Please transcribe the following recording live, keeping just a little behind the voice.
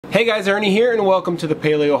Hey guys, Ernie here and welcome to the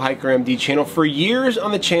Paleo Hiker MD channel. For years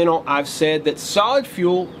on the channel I've said that solid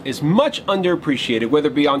fuel is much underappreciated, whether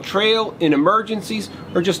it be on trail, in emergencies,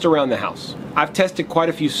 or just around the house. I've tested quite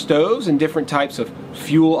a few stoves and different types of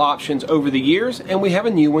fuel options over the years, and we have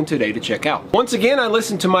a new one today to check out. Once again, I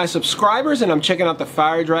listened to my subscribers and I'm checking out the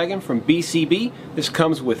Fire Dragon from BCB. This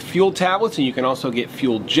comes with fuel tablets and you can also get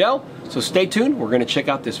fuel gel. So stay tuned, we're going to check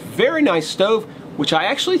out this very nice stove, which I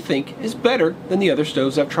actually think is better than the other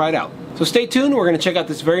stoves I've tried out. So stay tuned, we're going to check out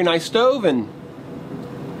this very nice stove and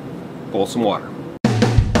boil some water.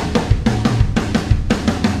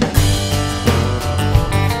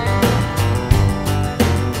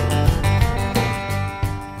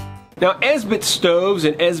 Now, Esbit stoves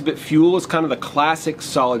and Esbit fuel is kind of the classic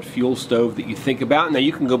solid fuel stove that you think about. Now,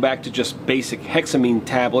 you can go back to just basic hexamine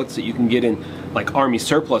tablets that you can get in like Army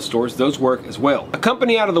surplus stores. Those work as well. A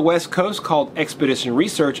company out of the West Coast called Expedition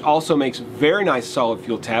Research also makes very nice solid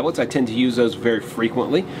fuel tablets. I tend to use those very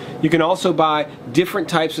frequently. You can also buy different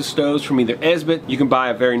types of stoves from either Esbit. You can buy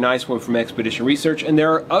a very nice one from Expedition Research, and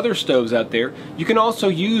there are other stoves out there. You can also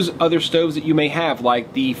use other stoves that you may have,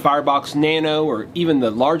 like the Firebox Nano or even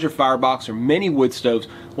the larger Firebox, or many wood stoves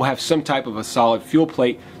will have some type of a solid fuel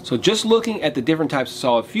plate. So just looking at the different types of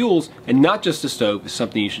solid fuels and not just the stove is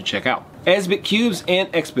something you should check out. Esbit cubes and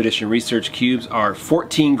Expedition Research cubes are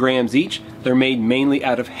 14 grams each. They're made mainly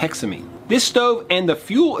out of hexamine. This stove and the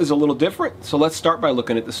fuel is a little different, so let's start by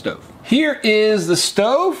looking at the stove. Here is the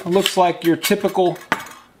stove. Looks like your typical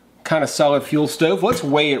kind of solid fuel stove. Let's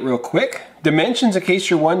weigh it real quick. Dimensions, in case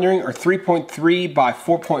you're wondering, are 3.3 by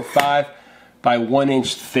 4.5 by 1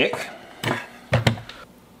 inch thick.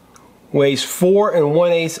 Weighs 4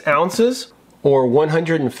 1/8 ounces or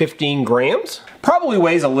 115 grams. Probably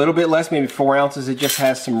weighs a little bit less, maybe 4 ounces. It just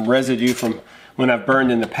has some residue from when I've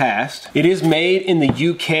burned in the past. It is made in the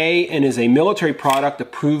UK and is a military product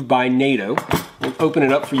approved by NATO. I'll open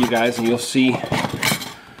it up for you guys and you'll see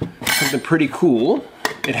something pretty cool.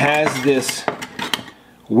 It has this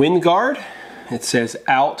wind guard. It says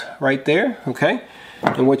out right there, okay?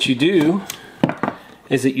 And what you do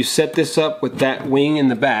is that you set this up with that wing in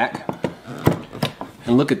the back.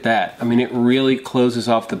 And look at that. I mean, it really closes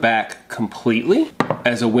off the back completely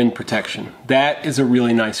as a wind protection. That is a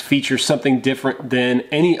really nice feature, something different than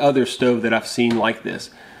any other stove that I've seen like this.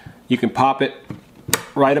 You can pop it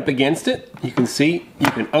right up against it. You can see, you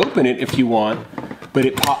can open it if you want, but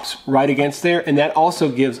it pops right against there, and that also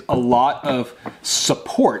gives a lot of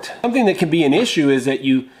support. Something that can be an issue is that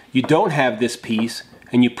you don't have this piece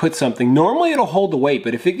and you put something, normally it'll hold the weight,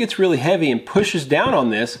 but if it gets really heavy and pushes down on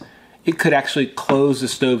this, it could actually close the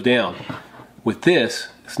stove down. With this,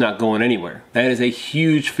 it's not going anywhere. That is a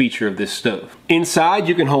huge feature of this stove. Inside,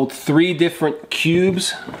 you can hold 3 different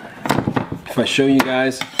cubes. If I show you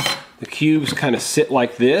guys, the cubes kind of sit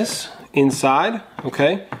like this inside,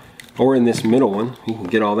 okay? Or in this middle one. You can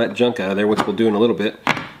get all that junk out of there, which we'll do in a little bit.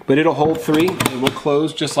 But it'll hold 3. It will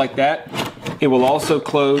close just like that. It will also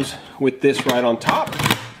close with this right on top.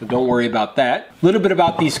 So don't worry about that. A little bit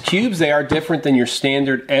about these cubes. They are different than your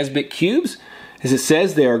standard Esbit cubes. As it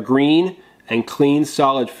says, they are green and clean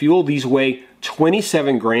solid fuel. These weigh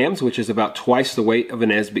 27 grams, which is about twice the weight of an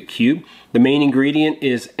Esbit cube. The main ingredient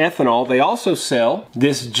is ethanol. They also sell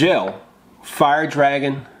this gel, Fire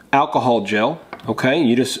Dragon alcohol gel. Okay,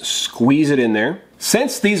 you just squeeze it in there.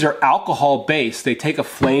 Since these are alcohol based, they take a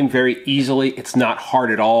flame very easily. It's not hard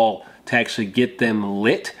at all to actually get them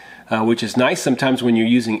lit. Which is nice. Sometimes when you're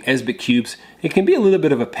using Esbit cubes, it can be a little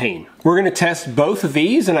bit of a pain. We're going to test both of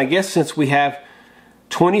these, and I guess since we have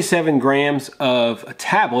 27 grams of a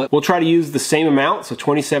tablet, we'll try to use the same amount, so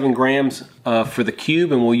 27 grams for the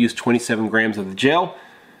cube, and we'll use 27 grams of the gel.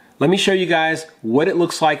 Let me show you guys what it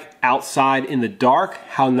looks like outside in the dark,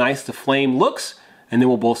 how nice the flame looks, and then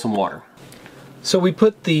we'll boil some water. So we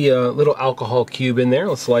put the little alcohol cube in there.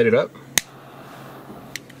 Let's light it up.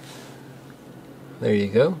 There you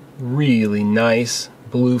go. Really nice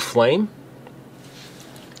blue flame.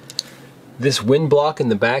 This wind block in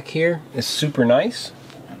the back here is super nice.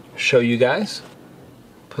 Show you guys.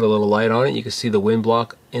 Put a little light on it. You can see the wind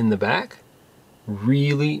block in the back.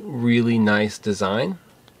 Really, really nice design.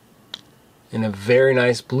 And a very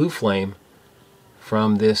nice blue flame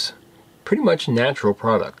from this pretty much natural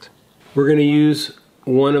product. We're going to use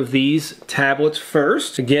one of these tablets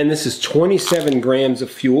first. Again, this is 27 grams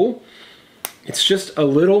of fuel. It's just a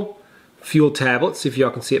little fuel tablet. See if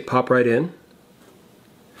y'all can see it pop right in.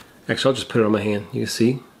 Actually, I'll just put it on my hand. You can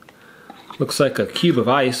see. Looks like a cube of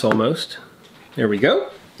ice almost. There we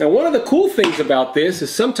go. Now, one of the cool things about this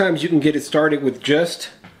is sometimes you can get it started with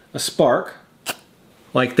just a spark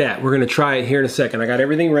like that. We're going to try it here in a second. I got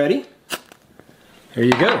everything ready. There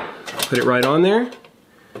you go. Put it right on there.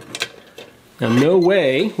 Now no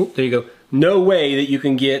way, there you go, no way that you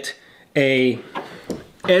can get a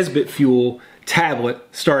Esbit fuel tablet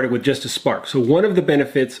started with just a spark. So one of the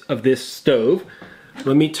benefits of this stove,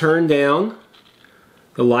 let me turn down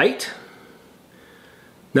the light.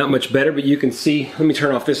 Not much better, but you can see, let me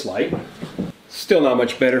turn off this light. Still not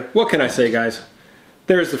much better. What can I say, guys?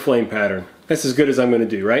 There's the flame pattern. That's as good as I'm going to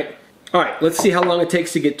do, right? All right, let's see how long it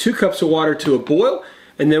takes to get 2 cups of water to a boil,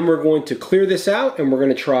 and then we're going to clear this out and we're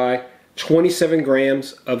going to try 27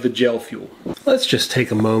 grams of the gel fuel. Let's just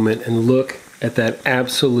take a moment and look at that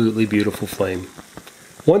absolutely beautiful flame.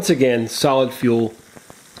 Once again, solid fuel,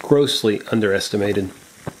 grossly underestimated.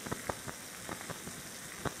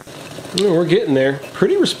 We're getting there.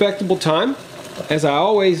 Pretty respectable time. As I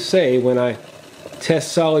always say when I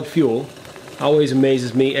test solid fuel, always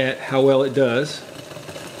amazes me at how well it does.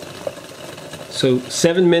 So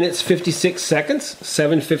 7 minutes 56 seconds,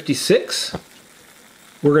 7:56.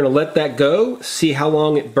 We're going to let that go, see how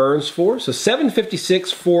long it burns for. So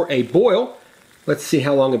 7:56 for a boil. Let's see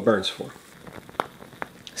how long it burns for.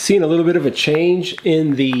 Seeing a little bit of a change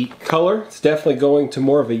in the color. It's definitely going to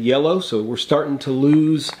more of a yellow, so we're starting to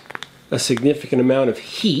lose a significant amount of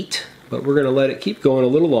heat, but we're going to let it keep going a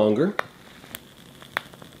little longer.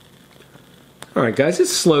 All right, guys,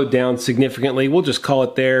 it's slowed down significantly. We'll just call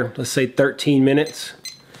it there. Let's say 13 minutes.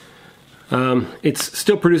 It's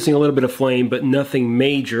still producing a little bit of flame, but nothing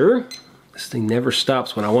major. This thing never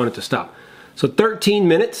stops when I want it to stop. So 13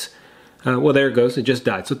 minutes. Well, there it goes. It just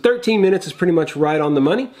died. So 13 minutes is pretty much right on the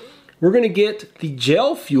money. We're going to get the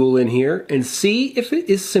gel fuel in here and see if it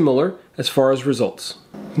is similar as far as results.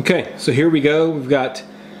 Okay, so here we go. We've got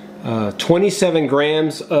 27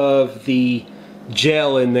 grams of the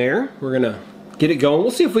gel in there. We're going to get it going.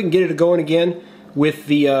 We'll see if we can get it going again with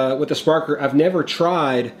the sparker. I've never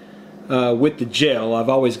tried with the gel. I've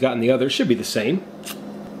always gotten the other. It should be the same.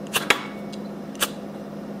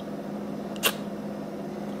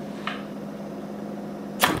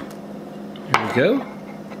 There we go.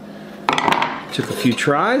 Took a few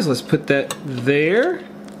tries. Let's put that there.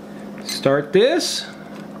 Start this.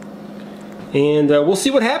 And we'll see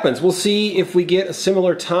what happens. We'll see if we get a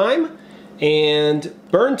similar time and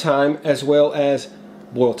burn time as well as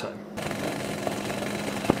boil time.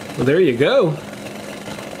 Well, there you go.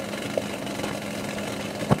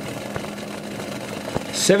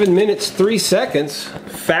 7 minutes 3 seconds,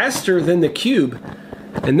 faster than the cube,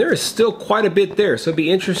 and there is still quite a bit there, so it'd be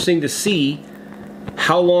interesting to see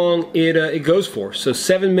how long it goes for. So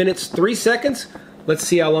 7 minutes 3 seconds. Let's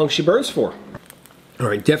see how long she burns for. All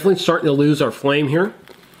right, definitely starting to lose our flame here.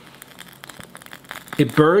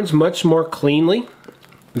 It burns much more cleanly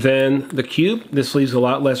than the cube. This leaves a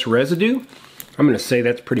lot less residue. I'm going to say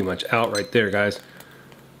that's pretty much out right there, guys.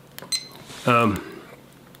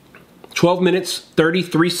 12 minutes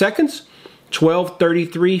 33 seconds,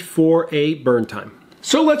 12:33 for a burn time.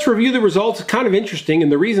 So let's review the results. It's kind of interesting,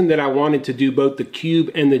 and the reason that I wanted to do both the cube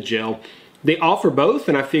and the gel, they offer both,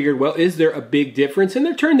 and I figured, well, is there a big difference? And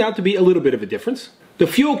there turned out to be a little bit of a difference. The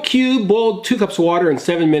fuel cube boiled 2 cups of water in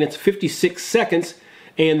 7 minutes 56 seconds,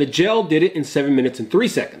 and the gel did it in 7 minutes and 3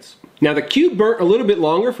 seconds. Now the cube burnt a little bit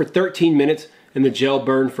longer for 13 minutes, and the gel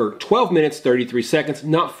burned for 12 minutes 33 seconds,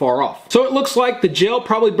 not far off. So it looks like the gel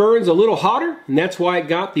probably burns a little hotter, and that's why it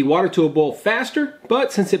got the water to a boil faster,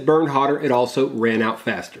 but since it burned hotter, it also ran out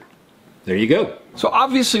faster. There you go. So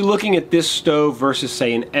obviously looking at this stove versus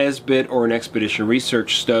say an Esbit or an Expedition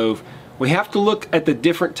Research stove, we have to look at the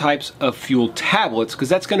different types of fuel tablets because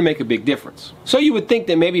that's going to make a big difference. So you would think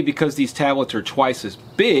that maybe because these tablets are twice as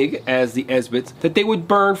big as the Esbits that they would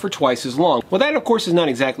burn for twice as long. Well, that of course is not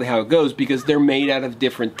exactly how it goes because they're made out of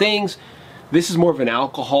different things. This is more of an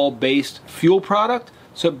alcohol-based fuel product,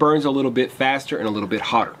 so it burns a little bit faster and a little bit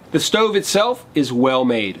hotter. The stove itself is well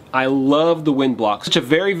made. I love the wind block. Such a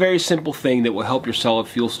very, very simple thing that will help your solid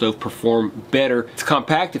fuel stove perform better. It's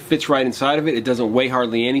compact, it fits right inside of it, it doesn't weigh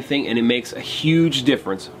hardly anything, and it makes a huge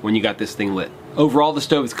difference when you got this thing lit. Overall, the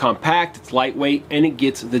stove is compact, it's lightweight, and it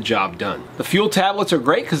gets the job done. The fuel tablets are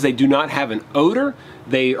great because they do not have an odor.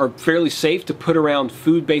 They are fairly safe to put around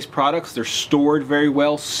food-based products. They're stored very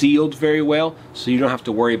well, sealed very well, so you don't have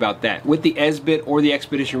to worry about that. With the Esbit or the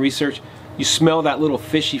Expedition Research, you smell that little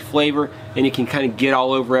fishy flavor and it can kind of get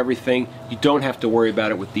all over everything. You don't have to worry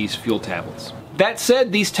about it with these fuel tablets. That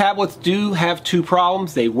said, these tablets do have two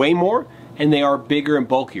problems. They weigh more and they are bigger and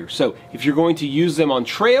bulkier. So if you're going to use them on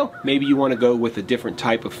trail, maybe you want to go with a different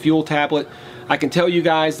type of fuel tablet. I can tell you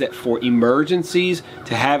guys that for emergencies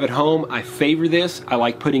to have at home, I favor this. I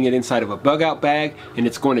like putting it inside of a bug out bag, and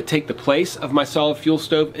it's going to take the place of my solid fuel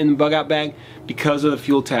stove in the bug out bag because of the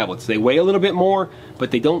fuel tablets. They weigh a little bit more,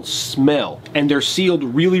 but they don't smell, and they're sealed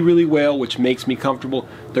really, really well, which makes me comfortable.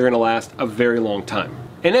 They're going to last a very long time.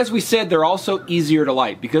 And as we said, they're also easier to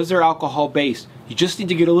light because they're alcohol based. You just need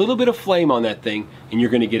to get a little bit of flame on that thing and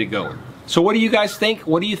you're going to get it going. So what do you guys think?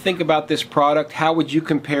 What do you think about this product? How would you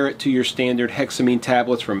compare it to your standard hexamine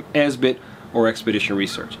tablets from Esbit or Expedition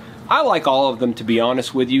Research? I like all of them, to be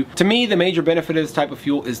honest with you. To me, the major benefit of this type of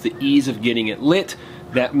fuel is the ease of getting it lit.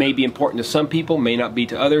 That may be important to some people, may not be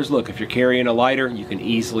to others. Look, if you're carrying a lighter, you can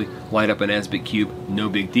easily light up an Esbit cube, no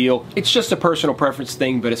big deal. It's just a personal preference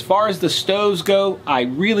thing, but as far as the stoves go, I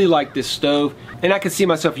really like this stove, and I could see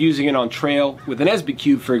myself using it on trail with an Esbit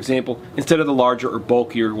cube, for example, instead of the larger or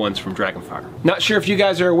bulkier ones from Dragonfire. Not sure if you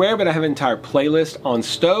guys are aware, but I have an entire playlist on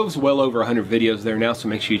stoves, well over 100 videos there now, so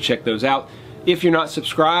make sure you check those out. If you're not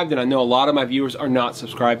subscribed, and I know a lot of my viewers are not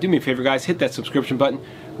subscribed, do me a favor guys, hit that subscription button.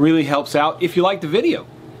 Really helps out. If you like the video,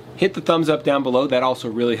 hit the thumbs up down below. That also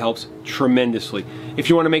really helps tremendously. If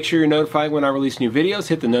you want to make sure you're notified when I release new videos,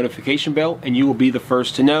 hit the notification bell and you will be the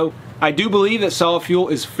first to know. I do believe that solid fuel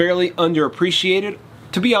is fairly underappreciated.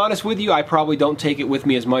 To be honest with you, I probably don't take it with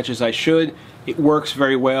me as much as I should. It works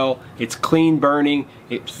very well. It's clean burning.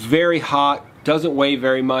 It's very hot. Doesn't weigh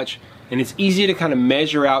very much. And it's easy to kind of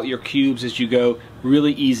measure out your cubes as you go.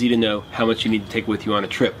 Really easy to know how much you need to take with you on a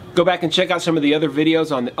trip. Go back and check out some of the other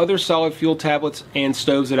videos on the other solid fuel tablets and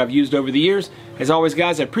stoves that I've used over the years. As always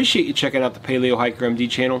guys, I appreciate you checking out the Paleo Hiker MD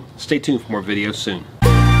channel. Stay tuned for more videos soon.